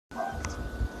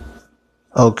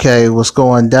Okay, what's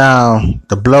going down?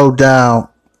 The Blowdown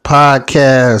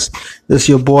podcast. This is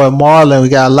your boy Marlon. We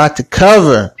got a lot to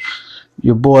cover.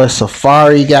 Your boy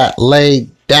Safari got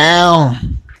laid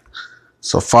down.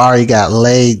 Safari got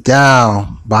laid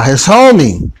down by his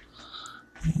homie.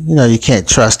 You know you can't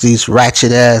trust these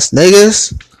ratchet ass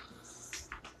niggas.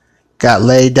 Got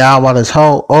laid down by his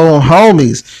own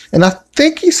homies. And I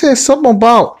think he said something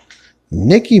about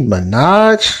Nicki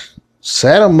Minaj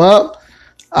set him up.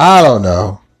 I don't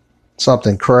know.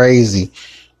 Something crazy.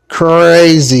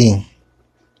 Crazy.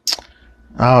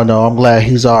 I don't know. I'm glad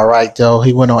he's all right, though.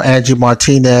 He went on Angie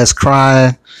Martinez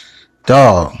crying.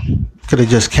 Dog, could have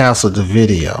just canceled the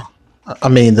video. I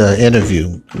mean, the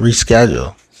interview.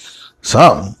 Reschedule.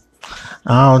 Something.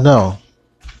 I don't know.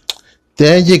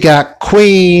 Then you got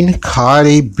Queen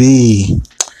Cardi B.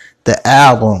 The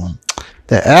album.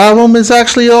 The album is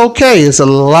actually okay. It's a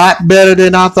lot better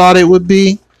than I thought it would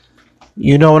be.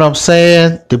 You know what I'm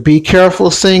saying? The Be Careful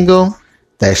single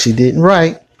that she didn't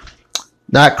write.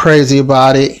 Not crazy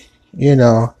about it. You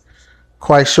know,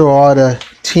 quite sure all the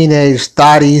teenage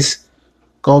thotties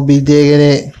gonna be digging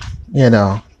it. You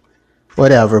know,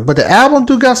 whatever. But the album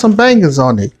do got some bangers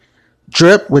on it.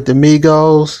 Drip with the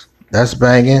Migos. That's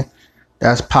banging.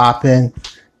 That's popping.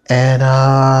 And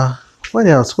what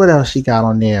else? What else she got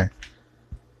on there?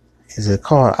 Is it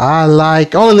called I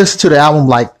only listened to the album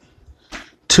like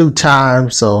 2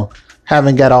 times, so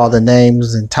haven't got all the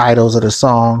names and titles of the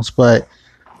songs, but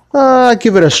I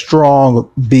give it a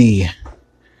strong B.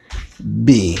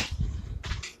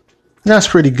 That's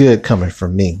pretty good coming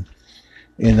from me,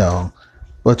 you know.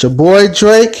 But your boy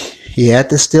Drake, he had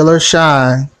to steal her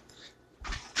shine,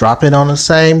 dropping on the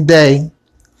same day.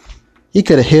 He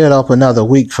could have held up another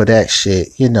week for that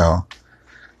shit, you know.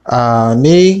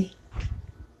 Me,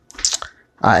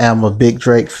 I am a big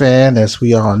Drake fan, as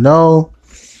we all know.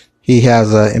 He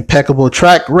has an impeccable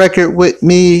track record with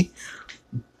me.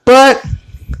 But,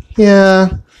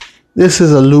 yeah, this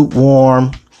is a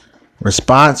lukewarm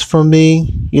response from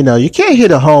me. You know, you can't hit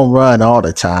a home run all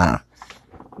the time.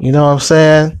 You know what I'm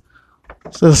saying?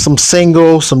 So some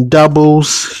singles, some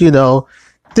doubles, you know.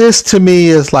 This to me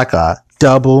is like a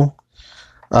double.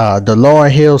 The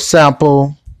Lauryn Hill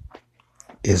sample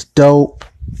is dope.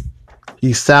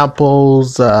 He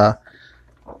samples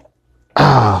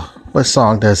what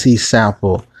song does he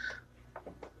sample?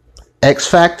 X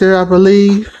Factor, I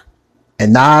believe.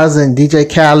 And Nas and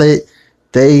DJ Khaled,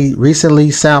 they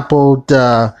recently sampled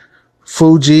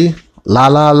Fuji, La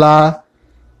La La.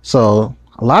 So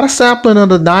a lot of sampling of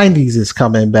the 90s is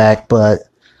coming back, but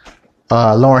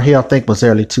Lauryn Hill I think was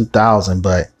early 2000,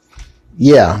 but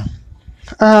yeah.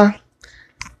 The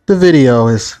video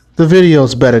is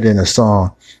better than the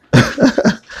song.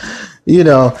 You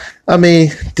know, I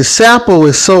mean, the sample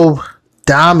is so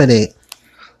dominant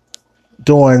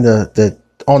during the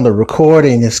on the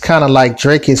recording. It's kind of like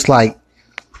Drake is like,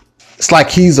 it's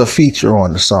like he's a feature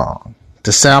on the song.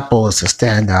 The sample is a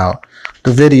standout.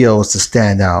 The video is a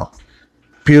standout.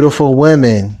 Beautiful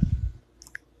Women,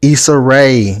 Issa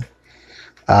Rae,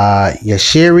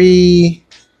 Yashiri,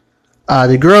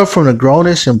 the girl from the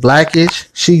Grownish and Blackish,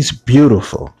 she's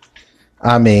beautiful.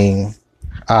 I mean,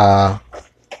 I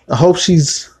hope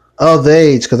she's of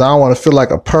age because I don't want to feel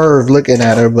like a perv looking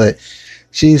at her, but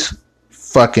she's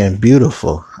fucking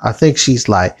beautiful. I think she's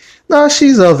like, no,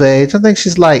 she's of age. I think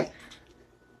she's like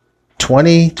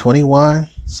 20, 21,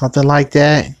 something like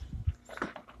that.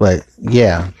 But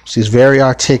yeah, she's very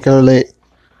articulate,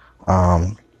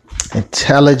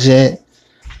 intelligent.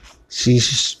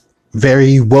 She's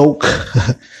very woke.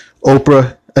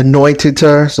 Oprah anointed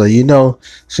her, so you know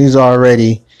she's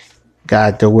already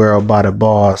got the world by the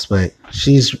balls. But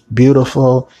she's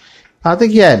beautiful. I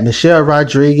think Michelle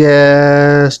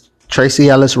Rodriguez, Tracy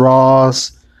Ellis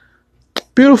Ross,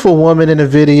 beautiful woman in the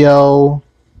video.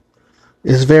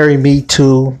 It's very Me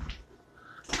Too.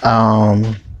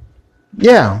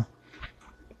 Yeah,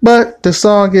 but the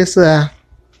song is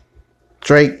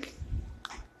Drake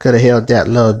could have held that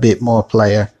little bit more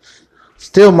player.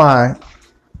 Still one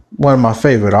of my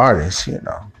favorite artists, you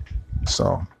know.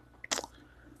 So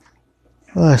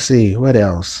let's see what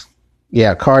else.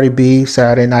 Yeah, Cardi B,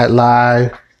 Saturday Night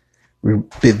Live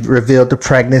revealed the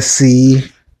pregnancy.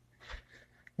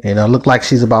 You know, looked like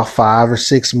she's about 5 or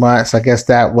 6 months. I guess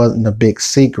that wasn't a big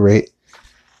secret.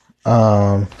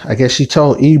 I guess she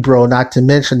told Ebro not to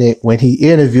mention it when he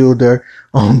interviewed her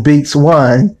on Beats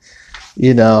One.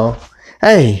 You know,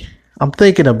 hey, I'm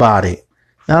thinking about it.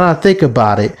 Now that I think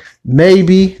about it,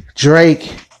 maybe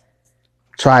Drake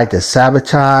tried to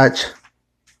sabotage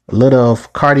a little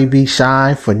of Cardi B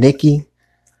shine for Nicki.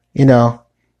 You know,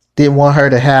 didn't want her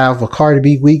to have a Cardi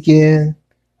B weekend.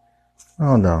 I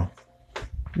don't know.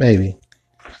 Maybe.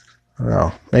 I don't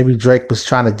know. Maybe Drake was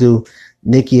trying to do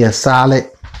Nicki a solid.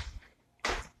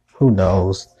 Who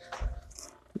knows?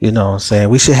 You know what I'm saying?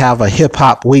 We should have a hip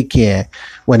hop weekend.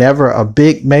 Whenever a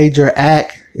big major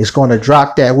act is going to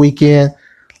drop that weekend,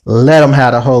 let them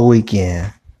have the whole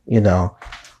weekend. You know,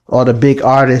 all the big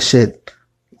artists should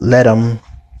let them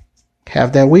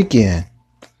have that weekend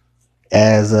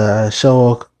as a show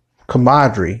of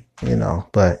camaraderie, you know.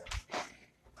 But,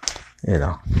 you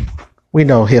know, we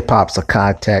know hip hop's a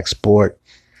contact sport,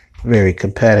 very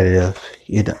competitive,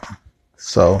 you know.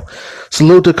 So,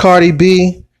 salute to Cardi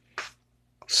B.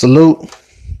 Salute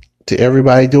to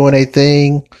everybody doing their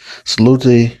thing. Salute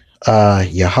to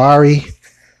Yahari.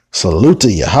 Salute to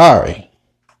Yahari.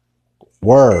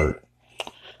 Word.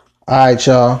 All right,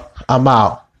 y'all. I'm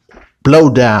out.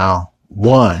 Blowdown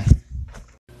 1.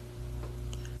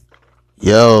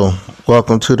 Yo,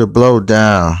 welcome to the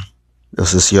Blowdown.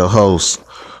 This is your host,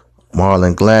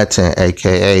 Marlon Gladton,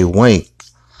 aka Wink.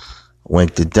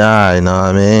 Wink to die, you know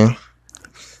what I mean?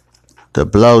 The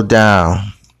Blowdown.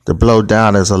 The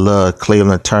Blowdown is a little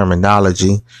Cleveland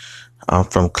terminology. I'm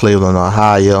from Cleveland,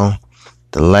 Ohio.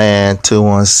 The land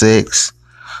 216.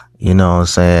 You know what I'm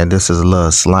saying? This is a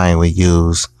little slang we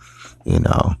use, you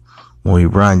know, when we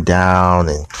run down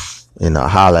and, you know,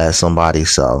 holler at somebody.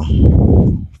 So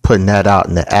putting that out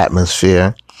in the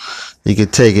atmosphere. You can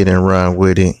take it and run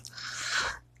with it.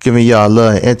 Giving y'all a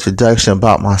little introduction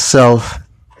about myself.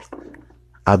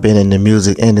 I've been in the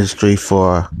music industry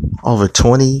for over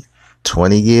 20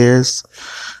 years.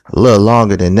 A little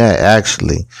longer than that,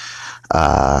 actually.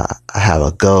 I have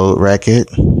a gold record.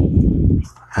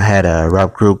 I had a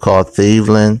rap group called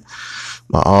Thieveland,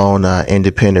 my own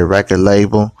independent record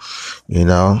label, you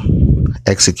know,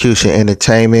 Execution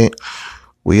Entertainment.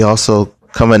 We also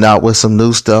coming out with some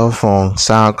new stuff on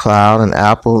SoundCloud and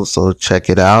Apple, so check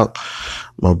it out.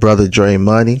 My brother Dre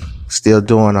Money, still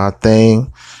doing our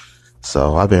thing.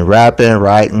 So I've been rapping,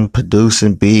 writing,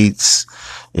 producing beats.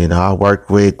 You know, I work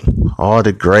with all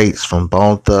the greats from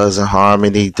Bone Thugs and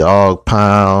Harmony, Dog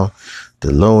Pound,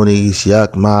 The Loonies,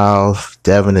 Yuck Mouth,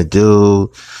 Devin the Dude,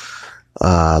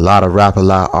 a lot of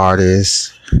Rap-A-Lot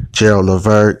artists, Gerald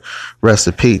Levert, rest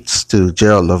in peace to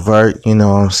Gerald Levert, you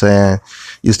know what I'm saying?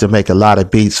 Used to make a lot of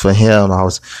beats for him. I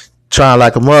was trying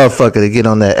like a motherfucker to get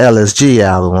on that LSG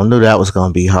album. I knew that was going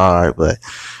to be hard, but,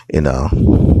 you know,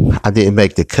 I didn't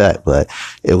make the cut, but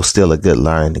it was still a good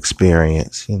learning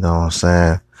experience, you know what I'm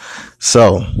saying?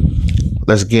 So,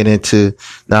 let's get into,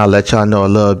 now let y'all know a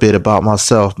little bit about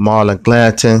myself, Marlon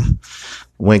Glanton,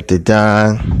 Wink to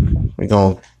Dine. We're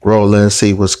going to roll in and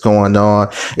see what's going on.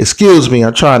 Excuse me,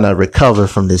 I'm trying to recover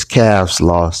from this Cavs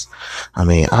loss. I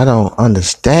mean, I don't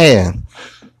understand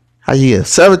how you get a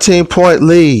 17-point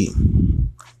lead.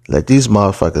 Let these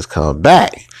motherfuckers come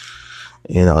back.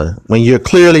 You know, when you're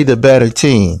clearly the better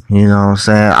team, you know what I'm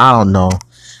saying? I don't know.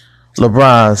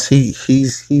 LeBron's,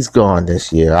 he's gone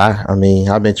this year. I mean,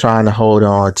 I've been trying to hold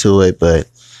on to it, but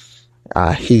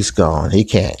he's gone. He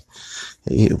can't.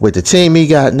 With the team he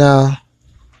got now,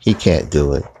 he can't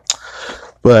do it.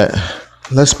 But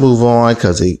let's move on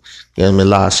because he gives me a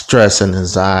lot of stress and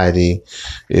anxiety.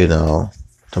 You know,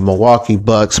 the Milwaukee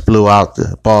Bucks blew out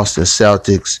the Boston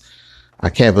Celtics. I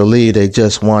can't believe they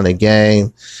just won a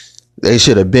game. They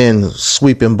should have been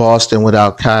sweeping Boston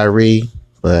without Kyrie,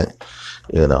 but,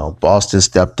 you know, Boston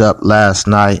stepped up last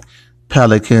night.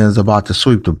 Pelicans about to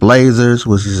sweep the Blazers,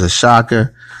 which is a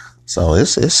shocker. So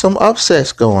it's some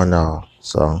upsets going on.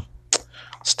 So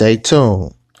stay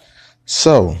tuned.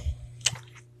 So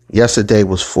yesterday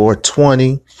was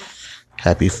 420.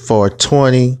 Happy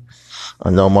 420. I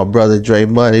know my brother Dre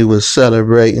Money was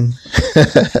celebrating.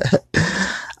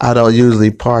 I don't usually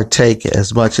partake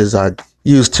as much as I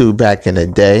used to back in the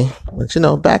day. But, you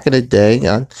know, back in the day,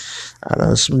 I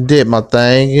did my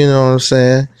thing, you know what I'm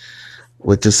saying?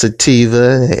 With the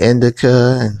sativa, the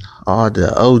indica, and all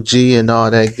the OG and all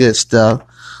that good stuff.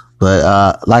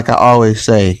 But like I always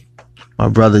say, my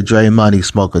brother Dre Money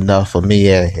smoke enough for me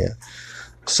and him.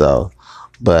 So,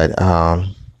 but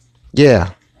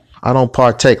yeah, I don't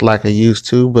partake like I used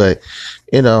to. But,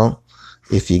 you know,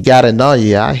 if you got to know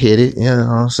you, I hit it. You know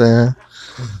what I'm saying?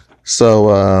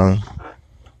 So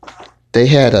they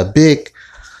had a big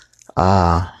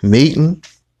meeting.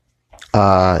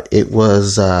 It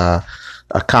was a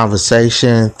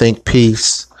conversation, think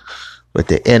piece with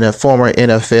the former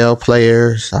NFL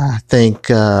players. I think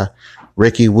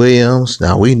Ricky Williams.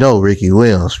 Now we know Ricky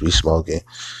Williams be smoking,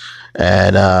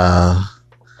 and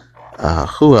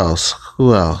who else?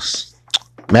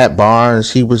 Matt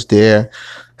Barnes. He was there.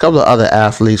 A couple of other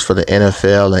athletes for the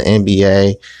NFL and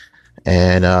NBA,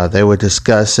 and they were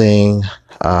discussing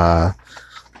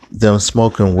them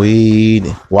smoking weed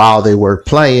while they were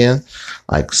playing.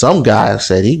 Like some guy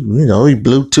said, he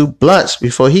blew 2 blunts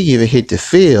before he even hit the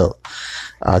field.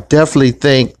 I definitely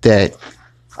think that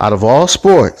out of all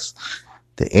sports,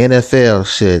 the NFL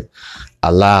should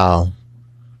allow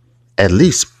at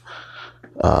least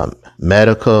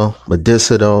medicinal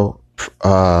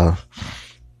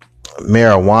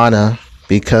marijuana,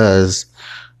 because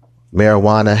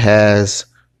marijuana has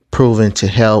proven to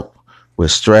help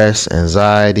with stress,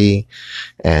 anxiety,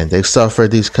 and they suffer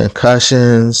these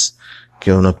concussions,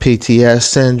 giving a PTS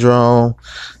syndrome.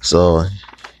 So,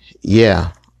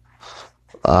 yeah,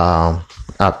 not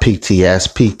PTS,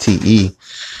 PTE,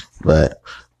 but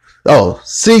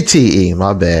CTE,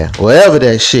 my bad. Whatever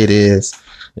that shit is,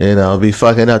 be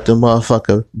fucking up the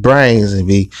motherfucker brains and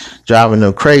be driving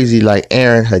them crazy, like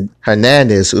Aaron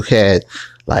Hernandez, who had,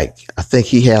 I think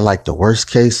he had the worst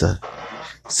case of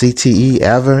CTE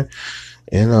ever.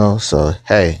 So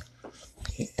hey,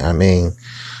 I mean,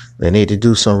 they need to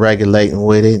do some regulating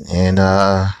with it, and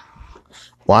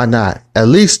why not? At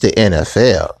least the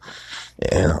NFL.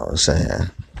 You know what I'm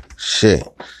saying? Shit.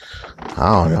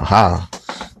 I don't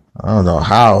know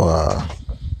how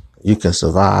you can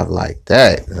survive like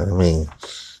that. I mean,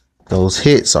 those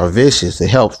hits are vicious. They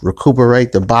help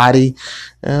recuperate the body.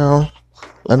 Let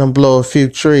them blow a few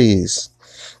trees.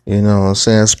 You know what I'm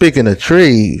saying? Speaking of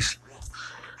trees,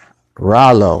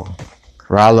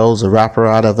 Rollo's a rapper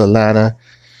out of Atlanta.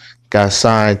 Got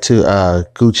signed to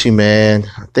Gucci Mane.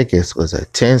 I think it was a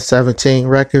 1017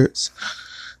 Records.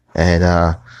 And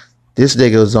this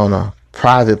nigga was on a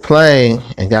private plane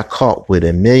and got caught with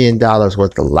 $1 million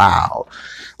worth of loud.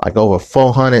 Over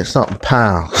 400 something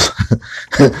pounds.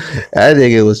 That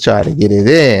nigga was trying to get it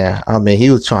in. I mean, he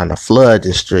was trying to flood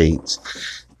the streets.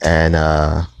 And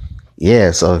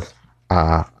so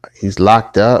he's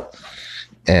locked up.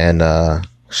 And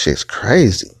shit's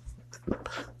crazy.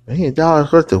 $1 million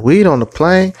worth of weed on the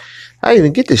plane. I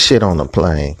even get this shit on the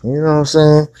plane. You know what I'm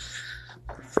saying?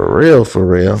 For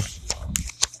real.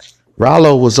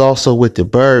 Rollo was also with the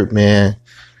Birdman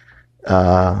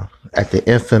at the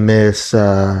infamous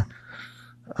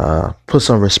Put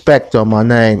Some Respect on My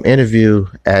Name interview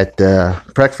at the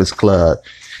Breakfast Club.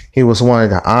 He was one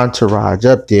of the entourage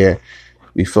up there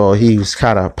before he was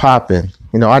kind of popping.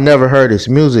 I never heard his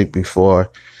music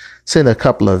before. Seen a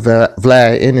couple of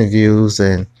Vlad interviews,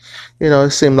 and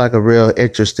it seemed like a real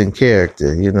interesting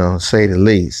character, say the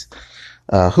least.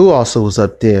 Who also was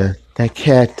up there? That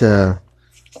cat,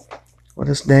 what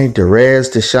his name?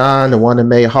 Derez Deshawn, the one that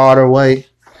made Hardaway.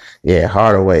 Yeah,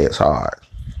 Hardaway is hard.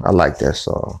 I like that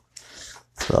song.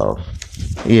 So,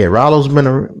 yeah, Rollo's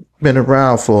been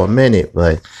around for a minute,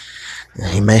 but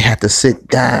he may have to sit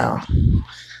down.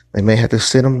 They may have to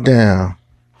sit him down.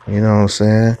 You know what I'm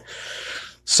saying?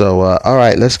 So, all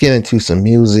right, let's get into some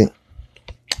music.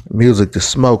 Music to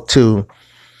smoke to,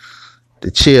 to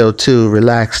chill to,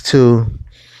 relax to.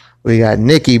 We got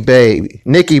Nicki Baby.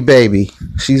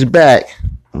 She's back.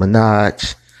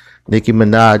 Nicki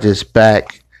Minaj is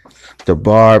back. The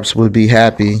Barbs would be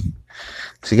happy.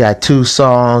 She got 2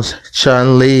 songs,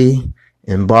 Chun-Li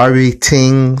and Barbie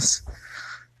Tings.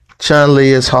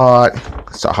 Chun-Li is hard.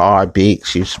 It's a hard beat.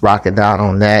 She's rocking out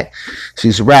on that.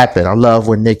 She's rapping. I love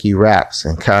when Nicki raps,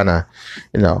 and kind of,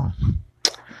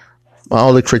 my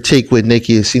only critique with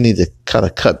Nicki is she needs to kind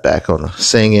of cut back on the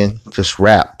singing, just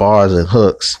rap bars and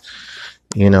hooks.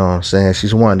 You know what I'm saying?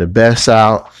 She's one of the best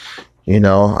out. I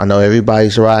know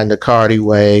everybody's riding the Cardi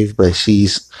wave, but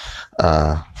she's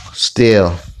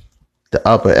still the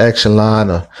upper echelon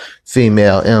of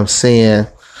female MCing.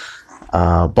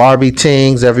 Barbie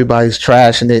Tings, everybody's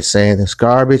trashing it, saying it's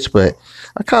garbage, but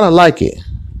I kind of like it.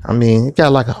 I mean, it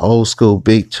got an old school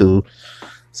beat too.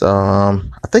 So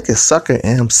I think it's Sucker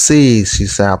MCs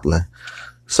she's sampling.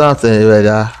 Something,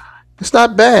 but it's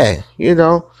not bad,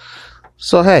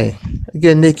 So hey, I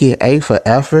give Nicki an A for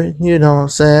effort, you know what I'm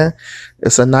saying?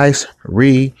 It's a nice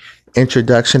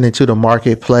reintroduction into the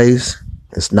marketplace.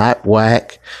 It's not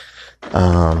whack.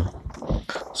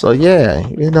 So yeah,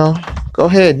 go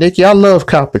ahead, Nicki. I love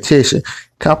competition.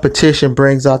 Competition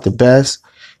brings out the best,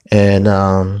 and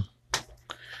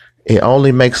it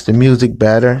only makes the music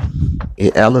better.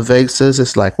 It elevates us.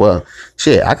 It's like, well,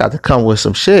 shit, I got to come with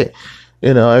some shit.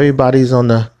 Everybody's on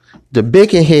the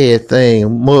big head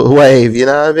thing wave. You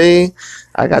know what I mean?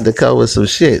 I got to come with some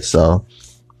shit. So,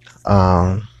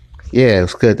 yeah,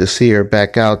 it's good to see her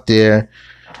back out there.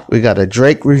 We got a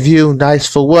Drake review. Nice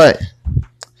for what?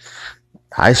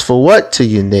 Nice for what to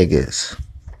you niggas?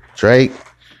 Drake,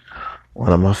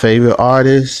 one of my favorite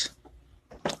artists.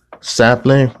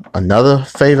 sampling another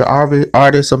favorite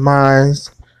artist of mine,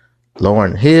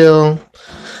 Lauryn Hill.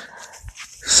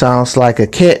 Sounds like a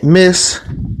can't miss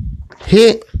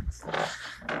hit,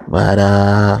 but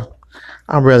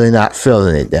I'm really not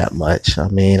feeling it that much. I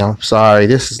mean, I'm sorry.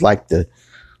 This is like the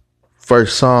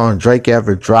first song Drake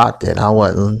ever dropped, and I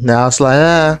wasn't. Now it's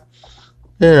like,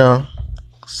 you know.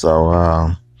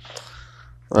 So,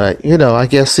 but you know, I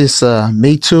guess it's a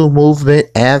Me Too movement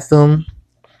anthem.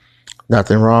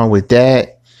 Nothing wrong with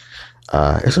that.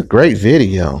 It's a great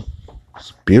video.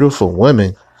 It's beautiful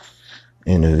women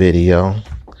in the video.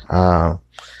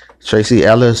 Tracy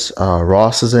Ellis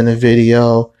Ross is in the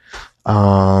video.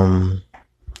 The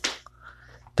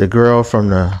girl from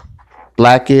the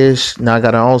Blackish now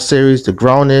got her own series, The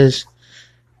Grownish.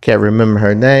 Can't remember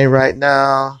her name right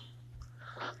now.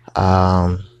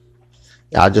 I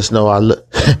just know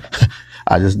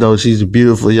I just know she's a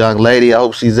beautiful young lady. I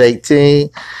hope she's 18.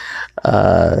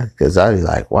 Cause I'd be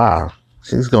like, wow,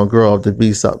 she's gonna grow up to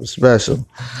be something special.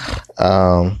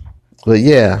 But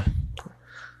yeah,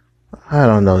 I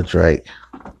don't know, Drake.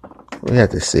 We have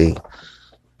to see.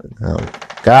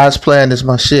 God's plan is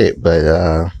my shit, but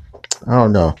I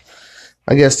don't know.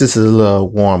 I guess this is a little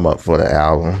warm up for the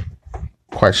album.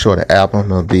 Quite sure the album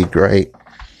will be great.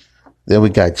 Then we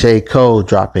got J. Cole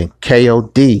dropping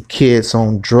KOD, Kids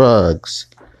on Drugs.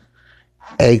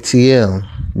 ATM,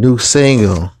 new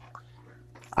single.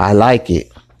 I like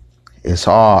it. It's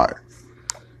hard.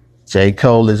 J.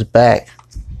 Cole is back.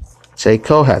 J.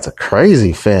 Cole has a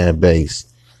crazy fan base.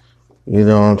 You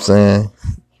know what I'm saying?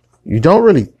 You don't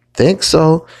really think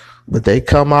so, but they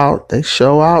come out, they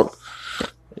show out.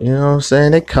 You know what I'm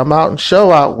saying? They come out and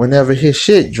show out whenever his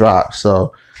shit drops.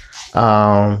 So,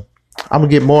 I'm going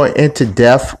to get more into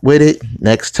depth with it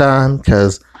next time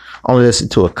because I only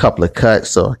listened to a couple of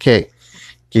cuts, so I can't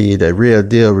give you the real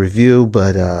deal review.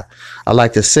 But I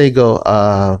like the single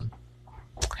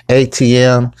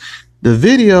ATM. The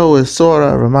video is sort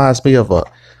of reminds me of a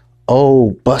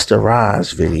old Busta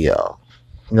Rhymes video.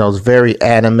 You know, it's very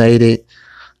animated.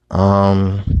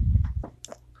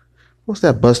 What's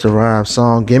that Busta Rhymes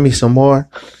song? Give Me Some More.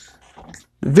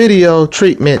 The video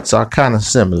treatments are kind of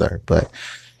similar, but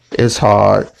it's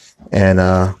hard. And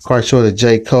quite sure the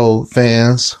J. Cole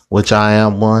fans, which I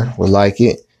am one, will like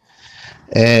it.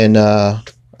 And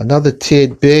another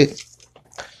tidbit,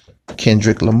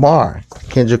 Kendrick Lamar.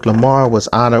 Kendrick Lamar was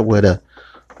honored with a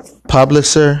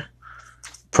Publisher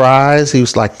Prize. He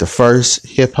was like the first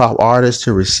hip hop artist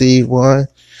to receive one.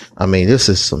 I mean, this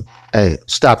is some, hey,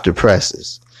 stop the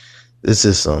presses. This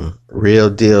is some real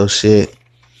deal shit.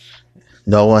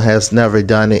 No one has never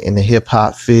done it in the hip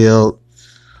hop field.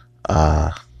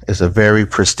 It's a very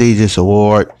prestigious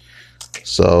award.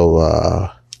 So,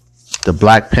 the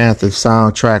Black Panther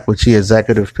soundtrack, which he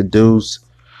executive produced.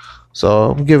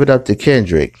 So I'm give it up to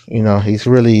Kendrick. You know, he's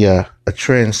really a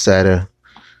trendsetter,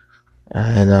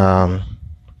 and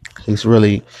he's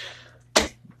really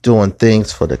doing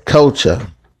things for the culture.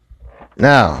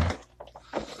 Now,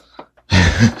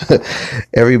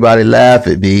 everybody laugh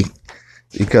at me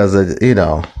because of, you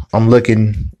know, I'm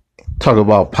talk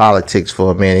about politics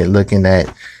for a minute, looking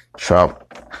at Trump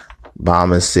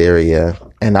bombing Syria.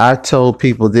 And I told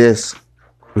people this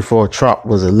before Trump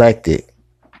was elected,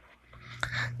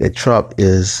 that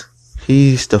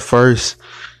he's the first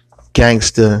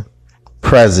gangster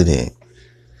president.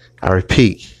 I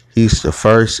repeat, he's the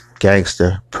first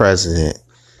gangster president.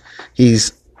 He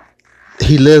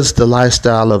lives the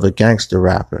lifestyle of a gangster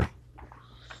rapper.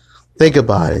 Think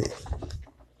about it.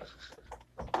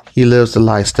 He lives the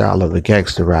lifestyle of a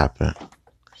gangster rapper.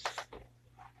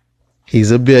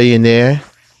 He's a billionaire.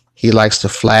 He likes to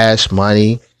flash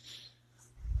money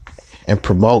and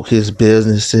promote his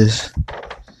businesses.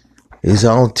 He's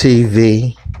on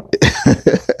TV.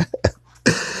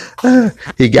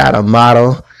 He got a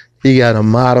model. He got a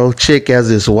model chick as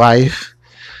his wife.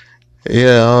 You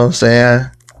know what I'm saying?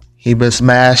 He been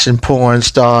smashing porn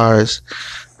stars.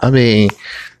 I mean,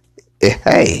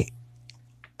 hey,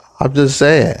 I'm just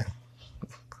saying.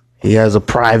 He has a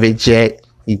private jet.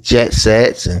 He jet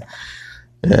sets and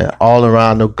all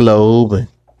around the globe and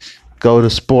go to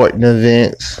sporting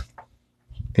events.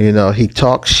 You know, he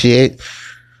talks shit.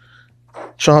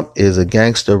 Trump is a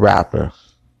gangster rapper.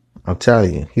 I'm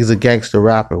telling you, he's a gangster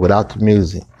rapper without the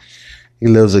music. He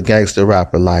lives a gangster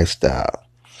rapper lifestyle.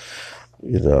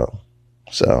 You know,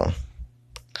 so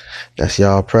that's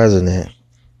y'all president.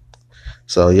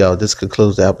 So, yo, this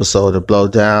concludes the episode of Blow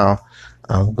Down.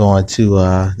 I'm going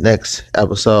to next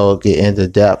episode get into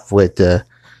depth with the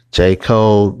J.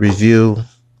 Cole review.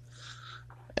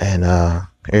 And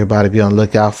everybody be on the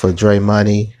lookout for Dre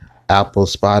Money, Apple,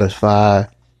 Spotify,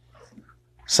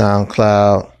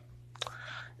 SoundCloud,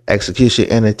 Execution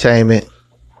Entertainment.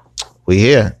 We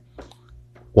here.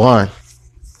 One.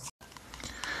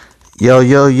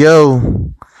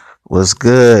 Yo. What's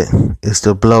good? It's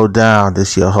the Blow Down.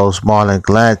 This your host, Marlon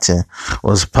Glanton.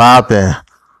 What's poppin'?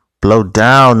 Blow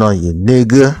down on you,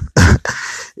 nigga.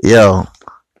 Yo,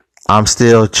 I'm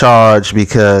still charged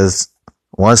because,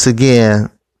 once again,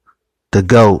 the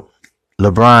GOAT,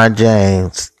 LeBron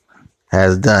James,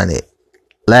 has done it.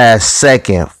 Last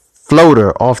second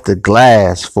floater off the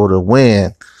glass for the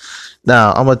win.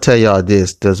 Now, I'm going to tell y'all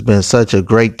this. There's been such a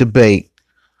great debate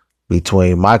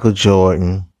between Michael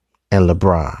Jordan and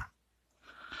LeBron.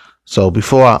 So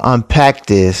before I unpack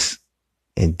this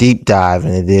and deep dive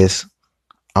into this,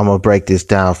 I'm going to break this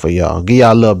down for y'all. Give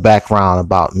y'all a little background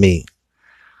about me.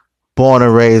 Born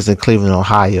and raised in Cleveland,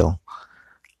 Ohio.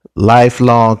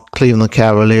 Lifelong Cleveland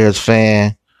Cavaliers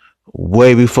fan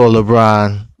way before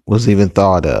LeBron was even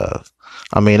thought of.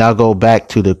 I mean, I'll go back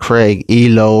to the Craig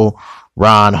Elo,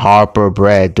 Ron Harper,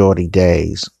 Brad Daugherty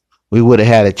days. We would have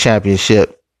had a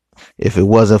championship if it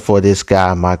wasn't for this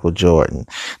guy, Michael Jordan.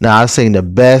 Now, I've seen the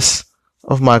best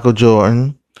of Michael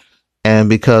Jordan, and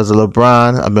because of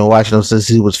LeBron, I've been watching him since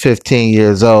he was 15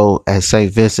 years old at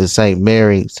St. Vincent St.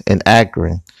 Mary's in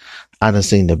Akron. I've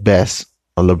seen the best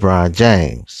of LeBron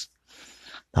James.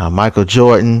 Now, Michael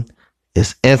Jordan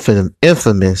is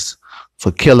infamous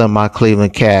for killing my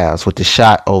Cleveland Cavs with the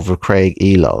shot over Craig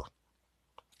Elo.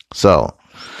 So,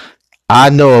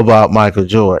 I know about Michael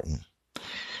Jordan.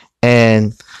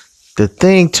 And the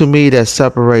thing to me that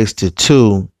separates the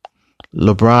two,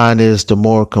 LeBron is the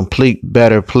more complete,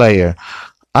 better player.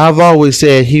 I've always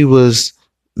said he was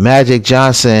Magic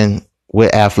Johnson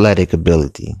with athletic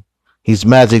ability. He's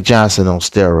Magic Johnson on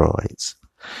steroids.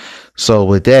 So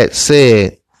with that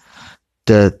said,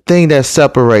 the thing that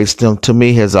separates them to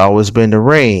me has always been the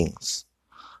rings.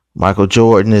 Michael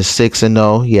Jordan is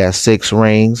 6-0. He has 6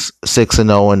 rings,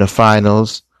 6-0 in the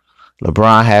finals.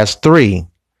 LeBron has 3.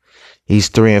 He's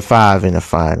 3-5 in the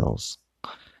finals.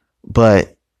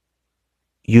 But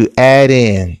you add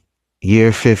in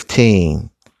year 15,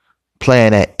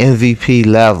 playing at MVP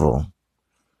level,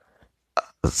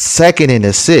 second in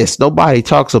assists. Nobody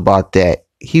talks about that.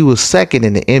 He was second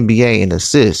in the NBA in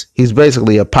assists. He's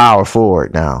basically a power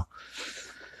forward now.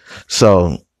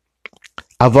 So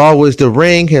the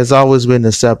ring has always been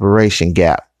the separation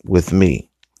gap with me.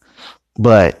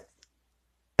 But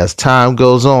as time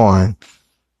goes on,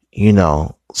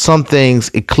 some things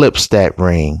eclipse that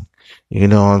ring. You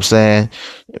know what I'm saying?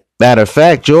 Matter of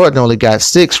fact, Jordan only got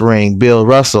 6 rings. Bill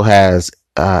Russell has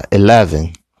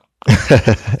 11.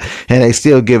 And they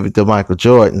still give it to Michael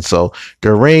Jordan. So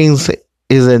the rings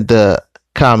isn't the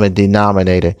common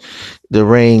denominator. The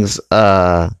rings,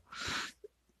 I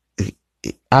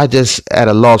just at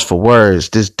a loss for words.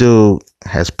 This dude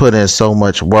has put in so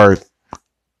much work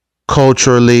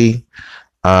culturally.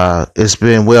 It's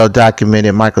been well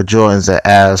documented. Michael Jordan's an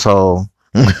asshole.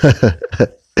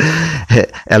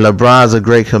 And LeBron's a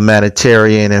great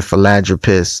humanitarian and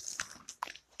philanthropist.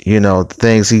 The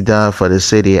things he done for the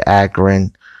city of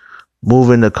Akron,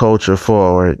 moving the culture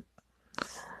forward.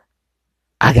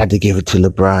 I got to give it to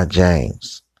LeBron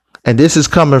James. And this is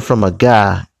coming from a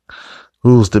guy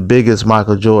who's the biggest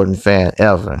Michael Jordan fan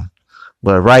ever.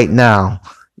 But right now,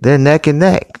 they're neck and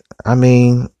neck. I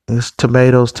mean, it's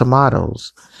tomatoes.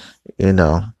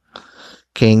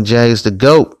 King James the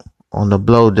GOAT on the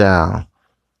blowdown.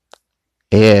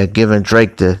 Yeah, giving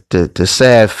Drake the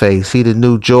sad face. He the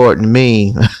new Jordan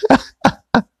meme.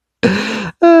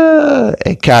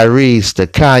 And Kyrie's the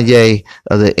Kanye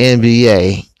of the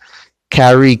NBA.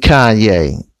 Kyrie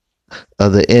Kanye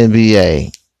of the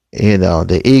NBA.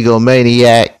 The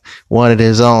egomaniac wanted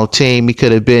his own team. He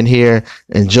could have been here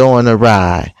enjoying the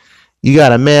ride. You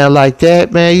got a man like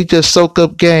that, man, you just soak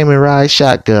up game and ride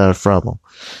shotgun from him.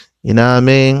 You know what I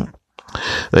mean?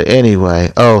 But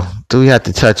anyway, do we have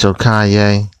to touch on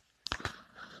Kanye?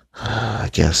 I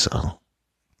guess so.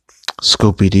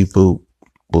 Scoopy-dee boop,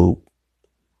 boop.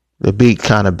 The beat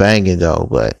kind of banging though,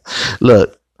 but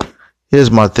look,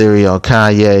 here's my theory on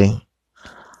Kanye.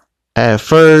 At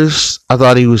first, I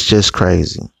thought he was just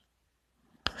crazy.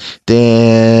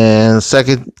 Then,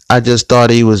 second, I just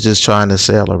thought he was just trying to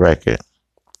sell a record.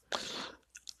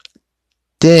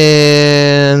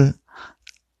 Then,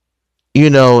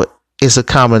 it's a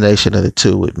combination of the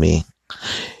two with me.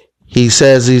 He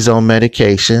says he's on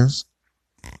medications,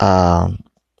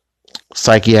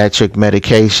 psychiatric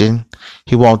medication.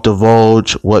 He won't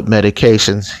divulge what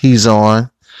medications he's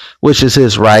on, which is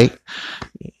his right.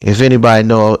 If anybody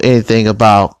know anything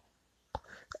about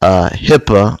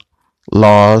HIPAA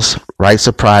laws, rights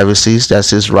of privacy. That's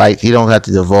his right. He don't have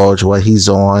to divulge what he's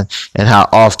on and how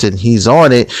often he's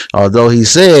on it. Although he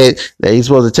said that he's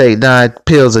supposed to take 9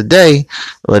 pills a day,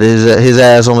 but his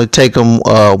ass only take them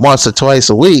once or twice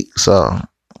a week. So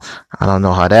I don't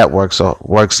know how that works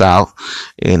out.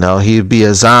 You know, he'd be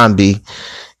a zombie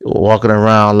walking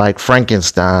around like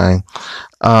Frankenstein.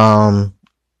 Yeah,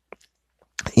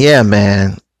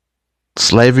 man.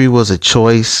 Slavery was a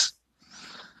choice.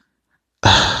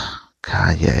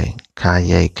 Kanye.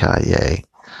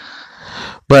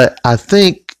 But I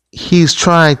think he's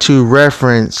trying to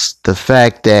reference the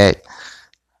fact that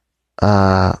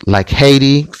like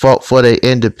Haiti fought for their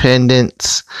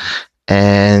independence,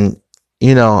 and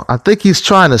you know, I think he's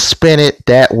trying to spin it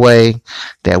that way,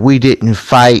 that we didn't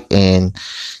fight and,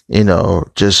 you know,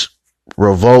 just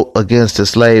revolt against the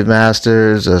slave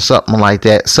masters or something like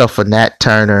that, except for Nat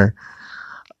Turner.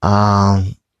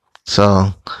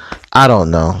 So I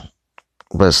don't know.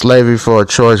 But slavery for a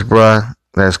choice, bruh,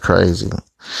 that's crazy.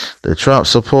 The Trump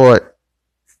support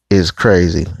is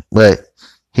crazy, but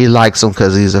he likes him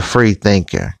because he's a free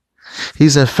thinker.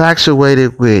 He's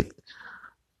infatuated with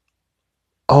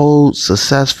old,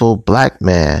 successful black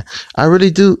man. I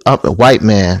really do. White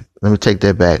man. Let me take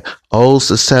that back. Old,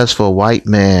 successful white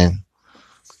man.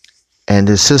 And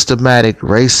the systematic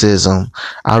racism.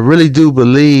 I really do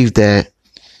believe that,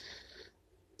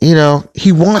 you know,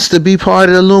 he wants to be part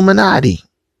of the Illuminati.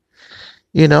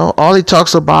 You know, all he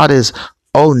talks about is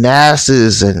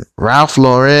Onassis and Ralph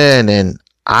Lauren and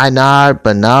Einard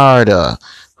Bernard,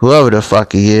 whoever the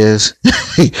fuck he is.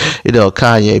 You know,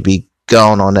 Kanye be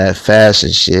going on that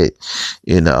fashion shit,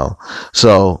 you know.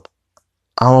 So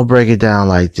I'm gonna break it down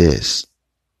like this.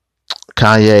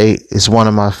 Kanye is one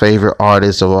of my favorite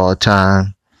artists of all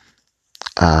time.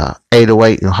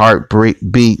 808 and Heartbreak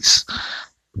Beats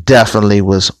definitely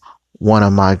was one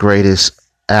of my greatest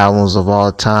albums of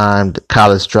all time. The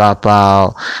College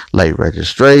Dropout, Late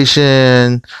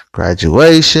Registration,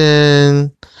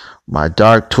 Graduation, My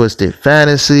Dark Twisted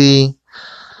Fantasy.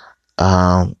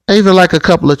 Even like a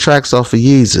couple of tracks off of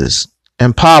Yeezus.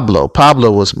 And Pablo.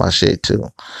 Pablo was my shit too.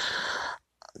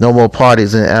 No More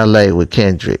Parties in LA with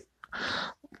Kendrick.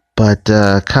 But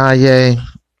Kanye,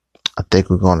 I think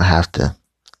we're gonna have to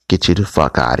get you the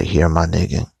fuck out of here, my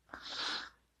nigga.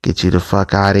 Get you the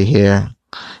fuck out of here.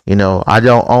 You know, I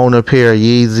don't own a pair of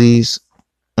Yeezys.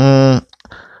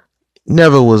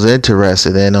 Never was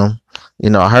interested in them. You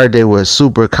know, I heard they were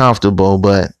super comfortable,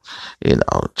 but you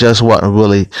know, just wasn't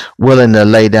really willing to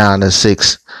lay down the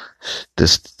six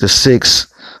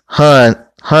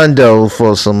hundo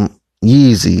for some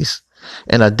Yeezys.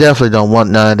 And I definitely don't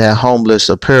want none of that homeless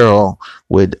apparel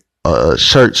with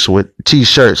shirts with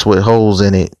t-shirts with holes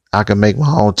in it. I can make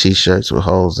my own t-shirts with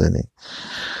holes in it.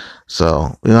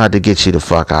 So we don't have to get you the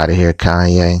fuck out of here,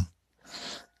 Kanye.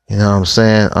 You know what I'm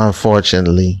saying?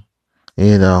 Unfortunately,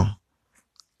 you know,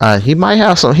 he might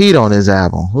have some heat on his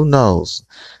album. Who knows?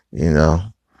 You know,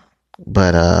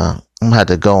 but I'm gonna have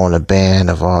to go on a ban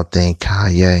of all things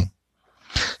Kanye.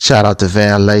 Shout out to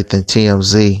Van Lathan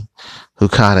TMZ, who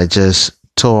kind of just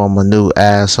tore him a new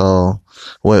asshole,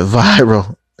 went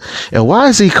viral. And why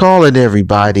is he calling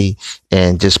everybody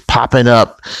and just popping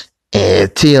up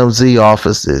at TMZ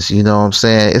offices? You know what I'm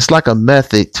saying? It's like a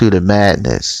method to the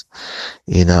madness.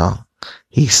 You know,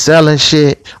 he's selling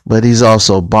shit, but he's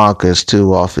also bonkers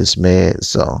too off his meds.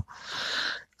 So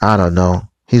I don't know.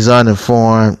 He's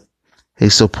uninformed. He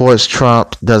supports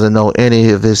Trump, doesn't know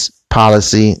any of his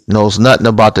policy, knows nothing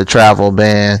about the travel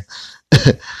ban.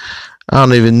 I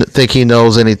don't even think he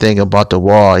knows anything about the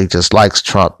wall. He just likes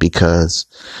Trump because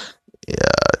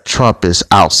Trump is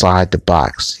outside the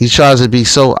box. He tries to be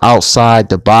so outside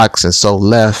the box and so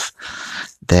left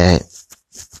that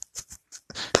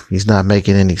he's not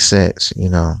making any sense, you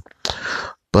know.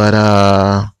 But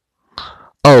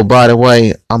oh, by the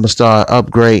way, I'm gonna start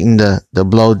upgrading the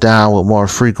blow down with more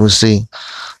frequency.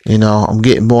 You know, I'm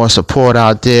getting more support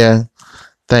out there.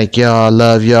 Thank y'all.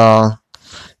 Love y'all.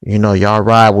 You know, y'all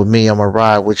ride with me. I'm gonna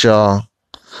ride with y'all.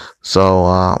 So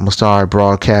I'm gonna start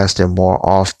broadcasting more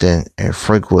often and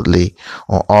frequently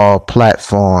on all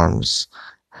platforms.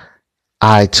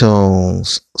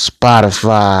 iTunes,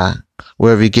 Spotify,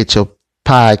 wherever you get your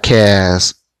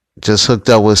podcasts. Just hooked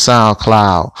up with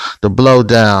SoundCloud. The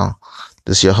Blowdown.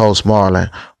 This is your host,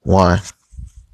 Marlon. 1.